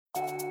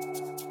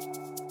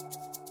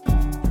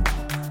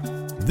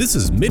This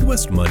is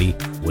Midwest Money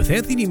with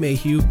Anthony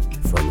Mayhew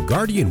from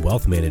Guardian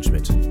Wealth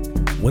Management.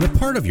 When a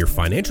part of your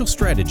financial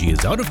strategy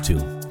is out of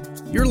tune,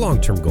 your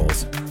long-term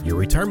goals, your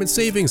retirement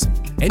savings,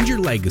 and your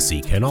legacy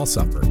can all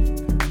suffer.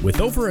 With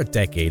over a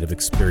decade of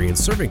experience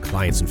serving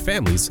clients and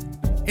families,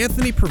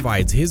 Anthony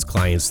provides his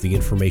clients the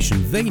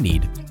information they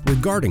need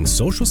regarding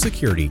Social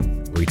Security,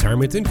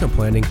 retirement income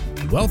planning,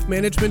 wealth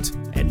management,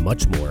 and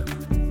much more.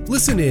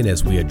 Listen in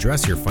as we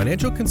address your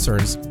financial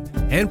concerns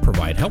and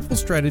provide helpful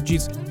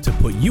strategies to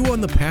put you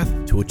on the path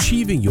to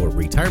achieving your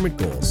retirement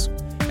goals.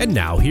 And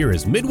now here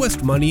is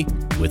Midwest Money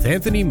with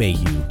Anthony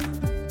Mayhew.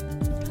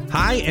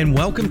 Hi, and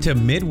welcome to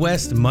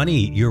Midwest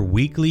Money, your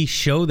weekly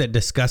show that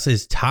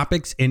discusses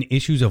topics and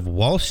issues of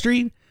Wall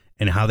Street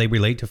and how they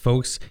relate to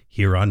folks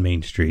here on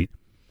Main Street.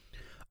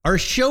 Our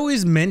show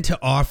is meant to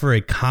offer a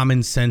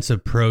common sense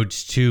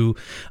approach to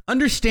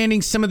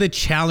understanding some of the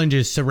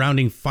challenges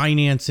surrounding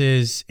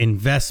finances,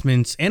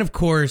 investments, and of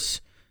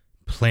course,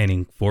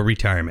 planning for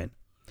retirement.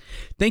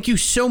 Thank you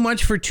so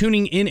much for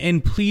tuning in,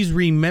 and please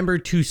remember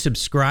to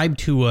subscribe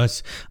to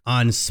us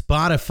on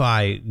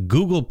Spotify,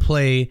 Google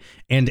Play,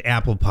 and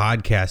Apple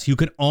Podcasts. You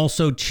can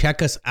also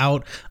check us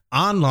out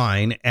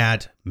online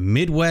at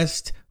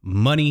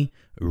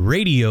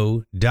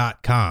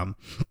MidwestMoneyRadio.com.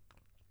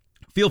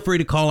 Feel free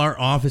to call our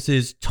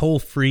offices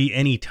toll-free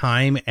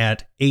anytime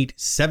at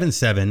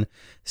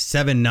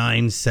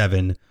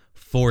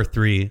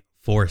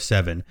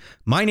 877-797-4347.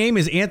 My name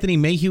is Anthony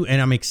Mayhew,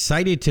 and I'm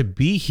excited to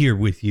be here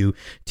with you.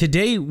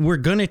 Today, we're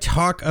going to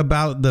talk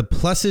about the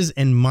pluses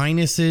and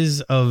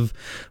minuses of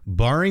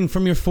borrowing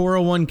from your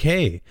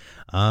 401k.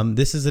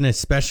 This is an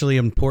especially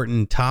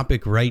important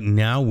topic right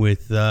now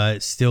with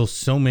still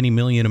so many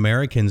million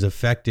Americans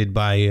affected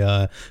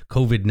by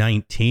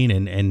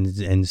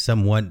COVID-19 and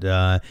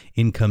somewhat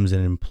incomes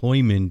and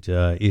employment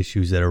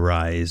issues that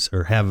arise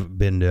or have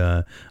been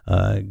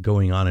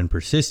going on and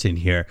persistent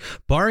here.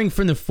 Borrowing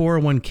from the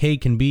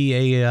 401k can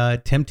be a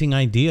tempting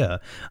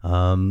idea.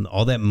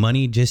 All that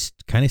money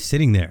just kind of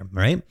sitting there,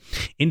 right?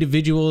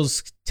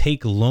 Individuals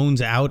take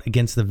loans out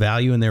against the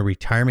value in their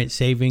retirement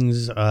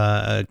savings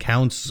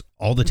accounts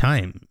all the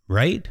time,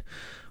 right?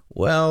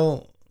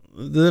 Well,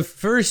 the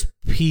first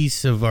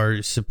piece of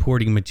our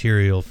supporting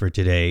material for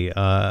today,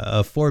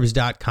 a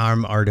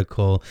Forbes.com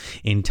article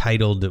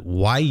entitled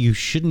 "Why You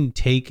Shouldn't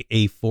Take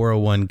a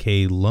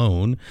 401k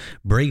Loan,"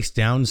 breaks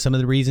down some of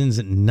the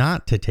reasons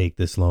not to take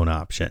this loan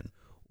option.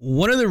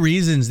 One of the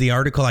reasons the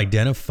article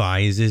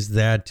identifies is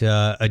that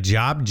a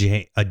job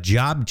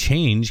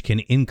change can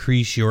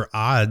increase your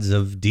odds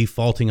of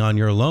defaulting on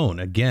your loan.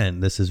 Again,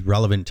 this is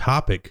relevant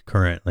topic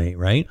currently,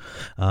 right?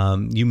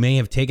 You may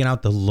have taken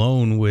out the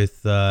loan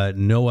with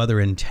no other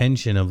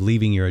intention of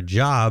leaving your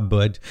job,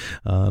 but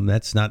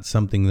that's not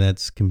something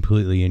that's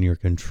completely in your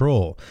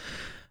control.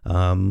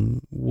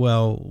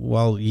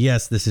 While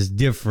yes, this is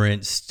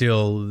different,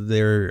 still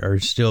there are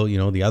still,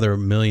 the other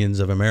millions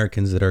of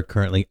Americans that are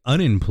currently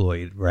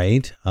unemployed,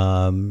 right?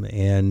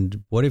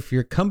 And what if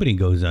your company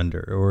goes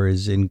under or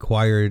is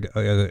acquired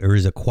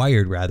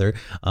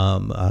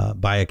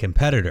by a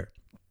competitor?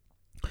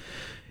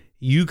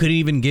 You could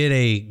even get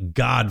a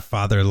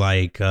Godfather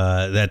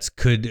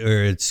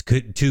it's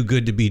too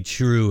good to be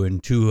true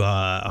and too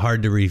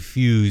hard to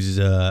refuse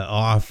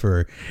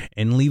offer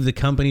and leave the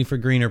company for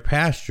greener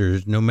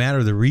pastures. No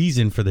matter the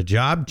reason for the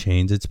job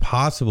change, it's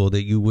possible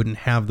that you wouldn't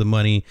have the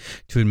money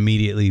to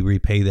immediately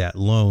repay that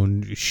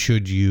loan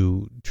should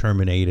you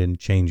terminate and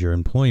change your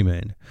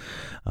employment.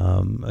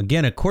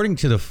 Again, according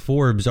to the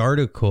Forbes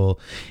article,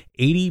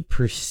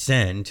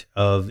 80%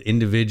 of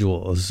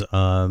individuals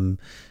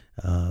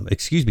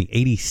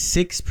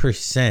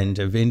 86%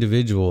 of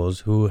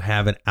individuals who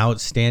have an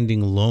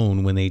outstanding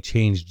loan when they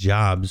change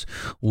jobs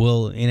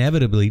will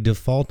inevitably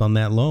default on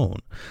that loan.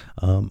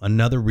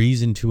 Another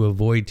reason to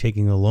avoid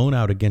taking a loan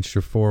out against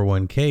your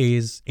 401k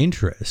is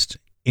interest.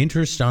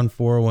 Interest on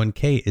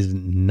 401k is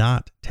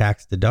not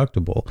tax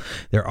deductible.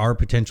 There are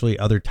potentially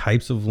other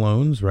types of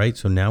loans, right?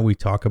 So now we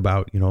talk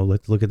about,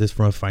 let's look at this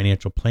from a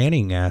financial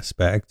planning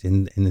aspect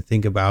and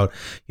think about,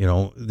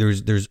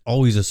 there's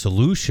always a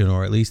solution,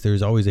 or at least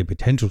there's always a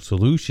potential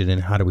solution,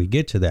 and how do we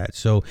get to that?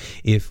 So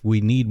if we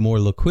need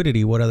more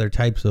liquidity, what other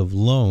types of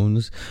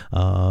loans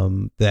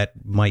that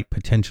might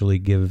potentially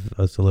give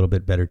us a little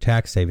bit better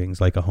tax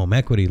savings, like a home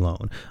equity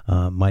loan,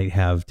 might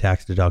have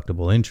tax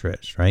deductible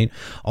interest, right?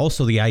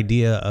 Also, the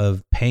idea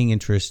of paying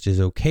interest is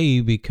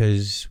okay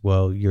because,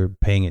 well, you're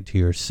paying it to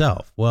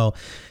yourself. Well,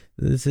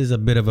 this is a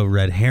bit of a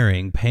red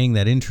herring. Paying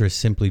that interest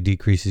simply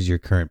decreases your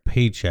current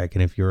paycheck.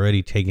 And if you're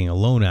already taking a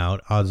loan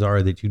out, odds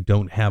are that you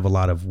don't have a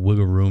lot of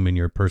wiggle room in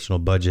your personal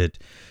budget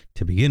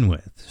to begin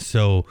with.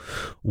 So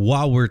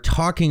while we're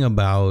talking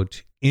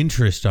about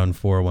interest on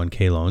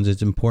 401k loans,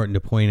 it's important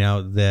to point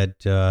out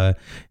that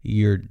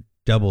you're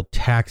double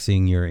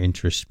taxing your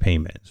interest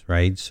payments,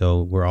 right?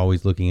 So we're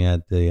always looking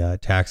at the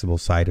taxable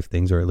side of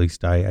things, or at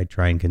least I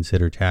try and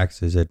consider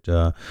taxes at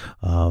all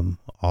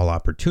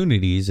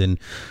opportunities. And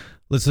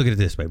let's look at it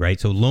this way, right?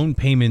 So loan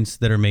payments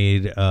that are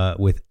made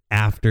with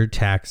after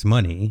tax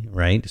money,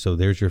 right? So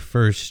there's your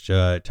first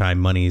time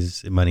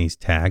money's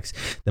tax.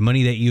 The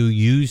money that you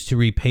use to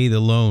repay the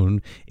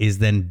loan is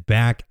then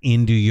back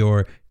into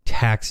your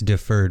tax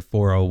deferred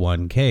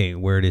 401k,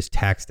 where it is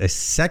taxed a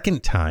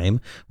second time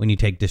when you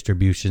take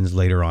distributions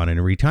later on in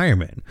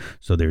retirement.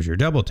 So there's your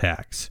double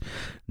tax.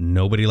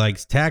 Nobody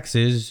likes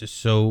taxes,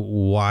 so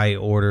why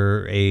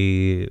order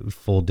a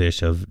full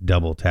dish of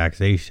double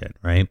taxation,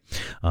 right?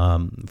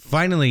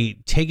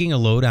 Finally, taking a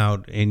load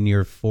out in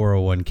your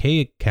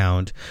 401k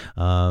account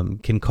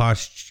can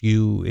cost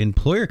you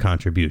employer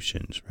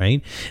contributions,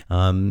 right?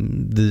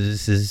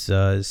 This is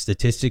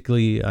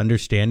statistically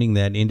understanding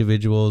that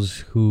individuals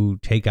who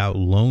take out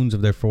loans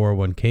of their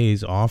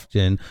 401ks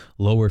often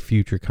lower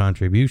future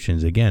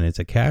contributions. Again, it's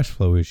a cash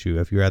flow issue.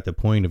 If you're at the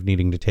point of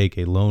needing to take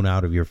a loan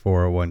out of your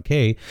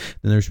 401k,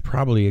 then there's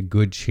probably a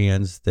good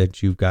chance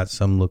that you've got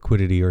some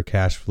liquidity or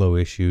cash flow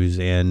issues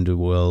and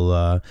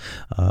will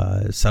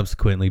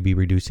subsequently be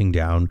reducing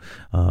down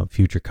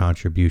future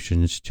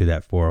contributions to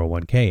that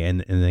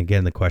 401k. And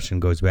again, the question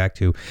goes back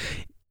to,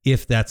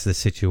 if that's the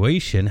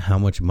situation, how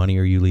much money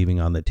are you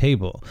leaving on the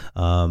table?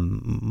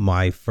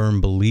 My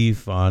firm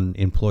belief on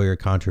employer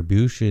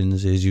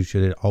contributions is you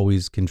should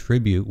always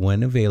contribute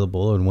when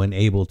available and when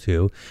able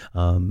to,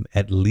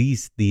 at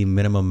least the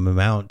minimum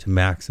amount to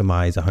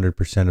maximize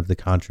 100% of the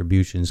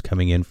contributions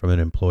coming in from an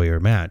employer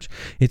match.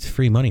 It's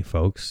free money,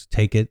 folks.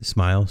 Take it,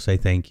 smile, say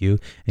thank you,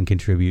 and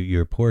contribute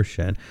your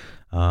portion.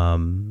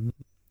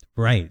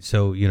 Right.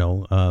 So,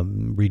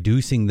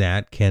 reducing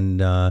that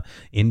can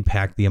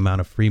impact the amount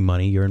of free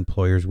money your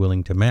employer is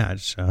willing to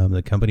match.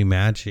 The company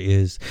match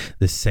is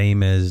the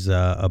same as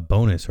a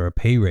bonus or a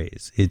pay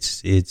raise.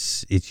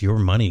 It's your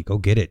money. Go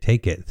get it.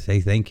 Take it. Say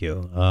thank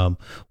you.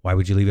 Why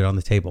would you leave it on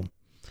the table?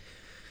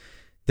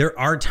 There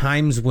are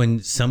times when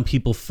some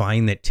people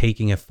find that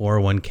taking a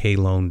 401k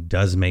loan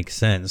does make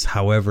sense.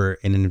 However,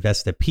 an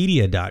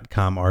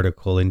Investopedia.com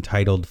article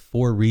entitled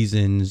 4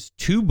 Reasons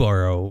to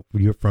Borrow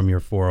from Your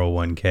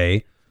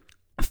 401k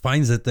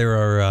finds that there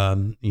are,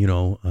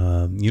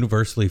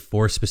 universally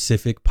 4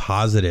 specific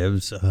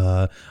positives of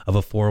a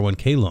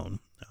 401k loan.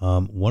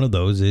 One of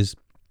those is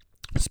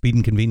speed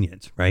and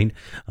convenience, right?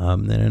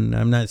 And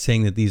I'm not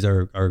saying that these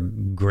are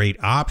great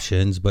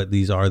options, but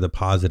these are the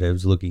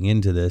positives looking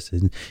into this.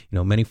 And,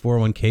 many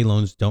 401k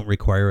loans don't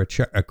require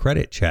a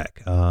credit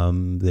check.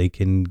 They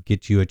can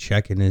get you a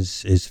check in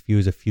as few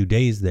as a few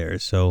days there.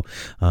 So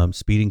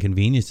speed and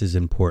convenience is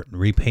important.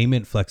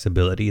 Repayment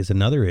flexibility is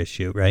another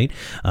issue, right?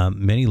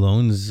 Many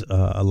loans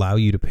allow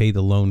you to pay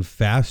the loan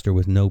faster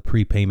with no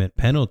prepayment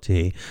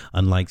penalty,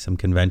 unlike some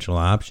conventional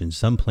options.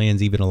 Some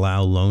plans even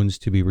allow loans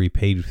to be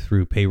repaid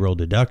through payroll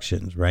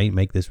deductions, right?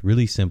 Make this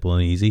really simple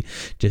and easy.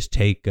 Just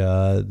take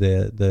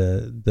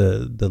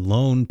the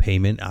loan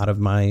payment out of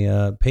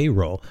my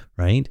payroll,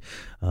 right?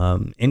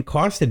 And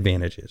cost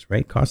advantages,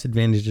 right? Cost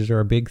advantages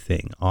are a big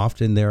thing.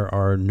 Often there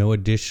are no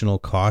additional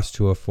costs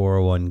to a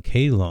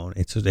 401k loan.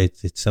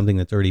 It's something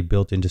that's already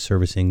built into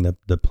servicing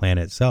the plan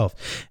itself.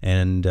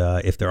 And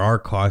if there are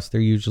costs,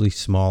 they're usually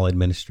small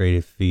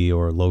administrative fee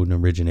or loan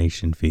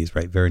origination fees,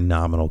 right? Very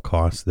nominal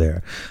costs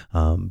there.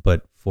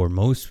 But for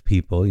most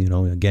people,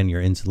 again, you're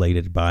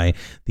insulated by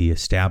the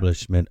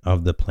establishment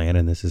of the plan,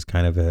 and this is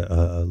kind of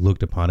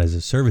looked upon as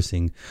a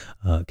servicing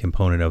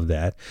component of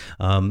that.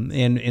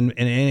 And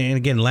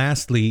again,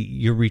 lastly,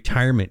 your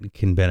retirement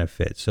can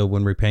benefit. So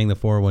when repaying the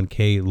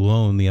 401k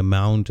loan, the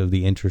amount of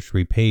the interest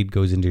repaid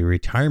goes into your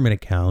retirement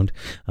account,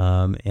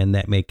 and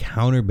that may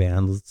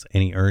counterbalance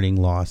any earning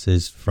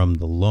losses from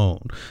the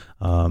loan.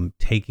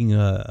 Taking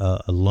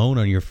a loan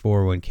on your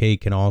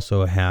 401k can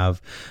also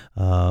have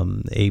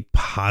a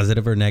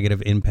positive or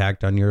negative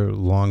impact on your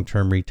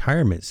long-term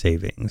retirement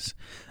savings.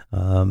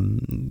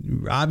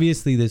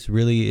 Obviously, this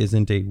really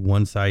isn't a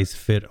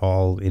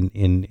one-size-fit-all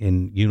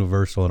in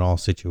universal in all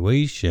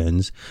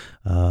situations.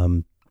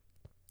 And,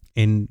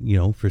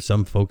 for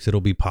some folks,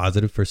 it'll be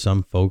positive. For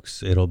some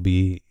folks, it'll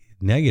be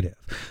negative.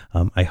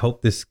 I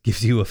hope this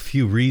gives you a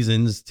few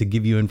reasons to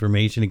give you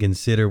information to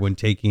consider when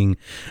taking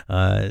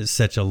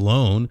such a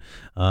loan.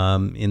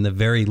 In the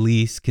very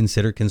least,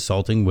 consider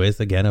consulting with,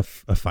 again, a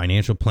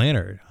financial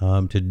planner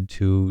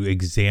to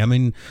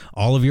examine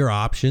all of your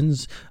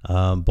options,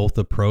 both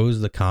the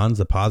pros, the cons,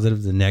 the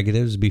positives, the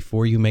negatives,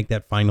 before you make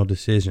that final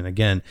decision.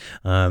 Again,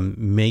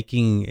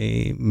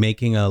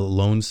 making a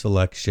loan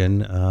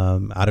selection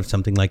out of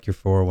something like your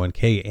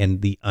 401k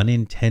and the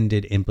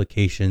unintended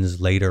implications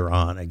later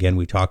on. Again,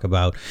 we talk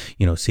about,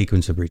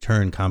 sequence of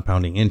return,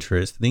 compounding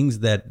interest, things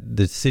that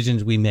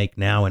decisions we make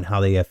now and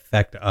how they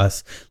affect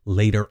us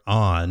later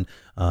on.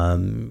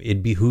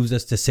 It behooves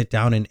us to sit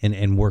down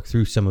and work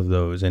through some of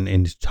those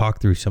and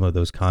talk through some of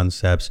those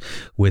concepts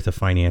with a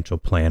financial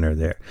planner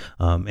there.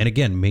 And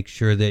again, make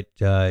sure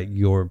that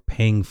you're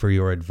paying for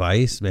your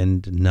advice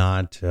and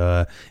not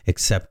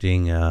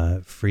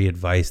accepting free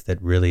advice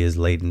that really is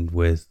laden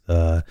with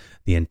the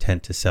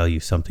intent to sell you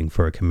something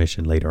for a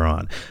commission later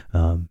on.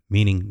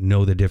 Meaning,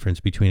 know the difference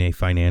between a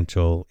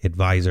financial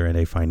advisor and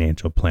a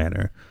financial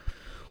planner.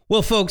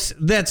 Well, folks,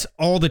 that's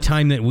all the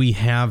time that we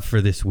have for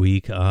this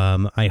week.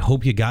 I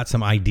hope you got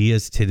some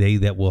ideas today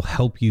that will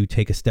help you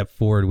take a step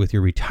forward with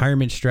your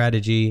retirement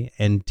strategy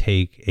and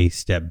take a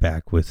step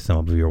back with some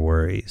of your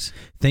worries.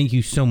 Thank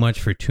you so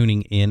much for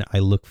tuning in. I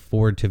look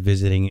forward to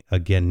visiting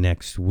again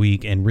next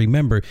week. And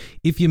remember,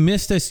 if you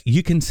missed us,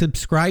 you can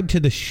subscribe to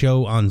the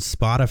show on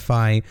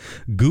Spotify,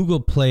 Google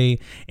Play,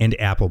 and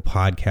Apple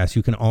Podcasts.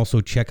 You can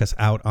also check us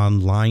out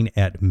online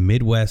at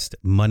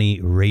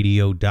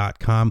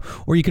MidwestMoneyRadio.com,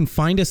 or you can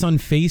find us on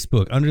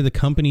Facebook under the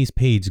company's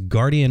page,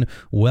 Guardian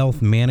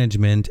Wealth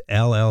Management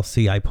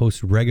LLC. I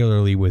post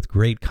regularly with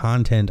great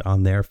content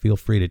on there. Feel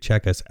free to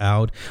check us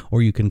out,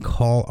 or you can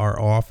call our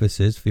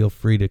offices. Feel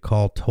free to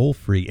call toll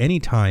free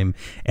anytime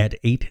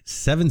at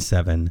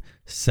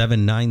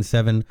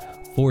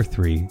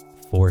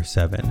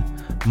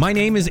 877-797-4347. My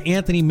name is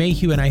Anthony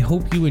Mayhew, and I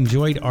hope you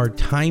enjoyed our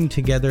time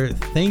together.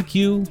 Thank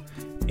you,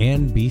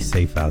 and be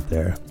safe out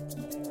there.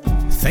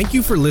 Thank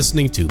you for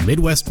listening to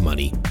Midwest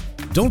Money.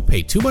 Don't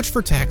pay too much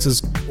for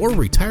taxes or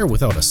retire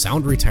without a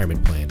sound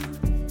retirement plan.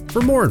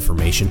 For more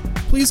information,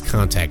 please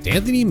contact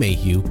Anthony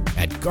Mayhew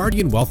at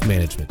Guardian Wealth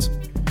Management.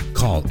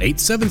 Call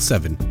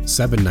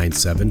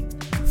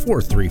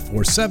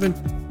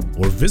 877-797-4347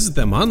 or visit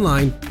them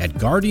online at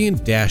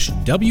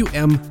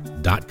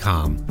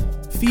guardian-wm.com.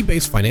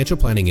 Fee-based financial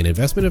planning and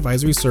investment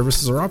advisory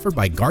services are offered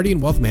by Guardian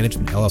Wealth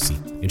Management, LLC.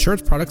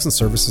 Insurance products and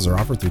services are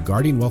offered through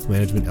Guardian Wealth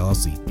Management,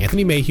 LLC.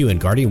 Anthony Mayhew and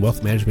Guardian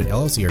Wealth Management,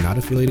 LLC are not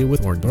affiliated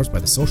with or endorsed by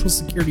the Social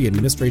Security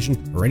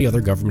Administration or any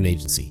other government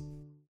agency.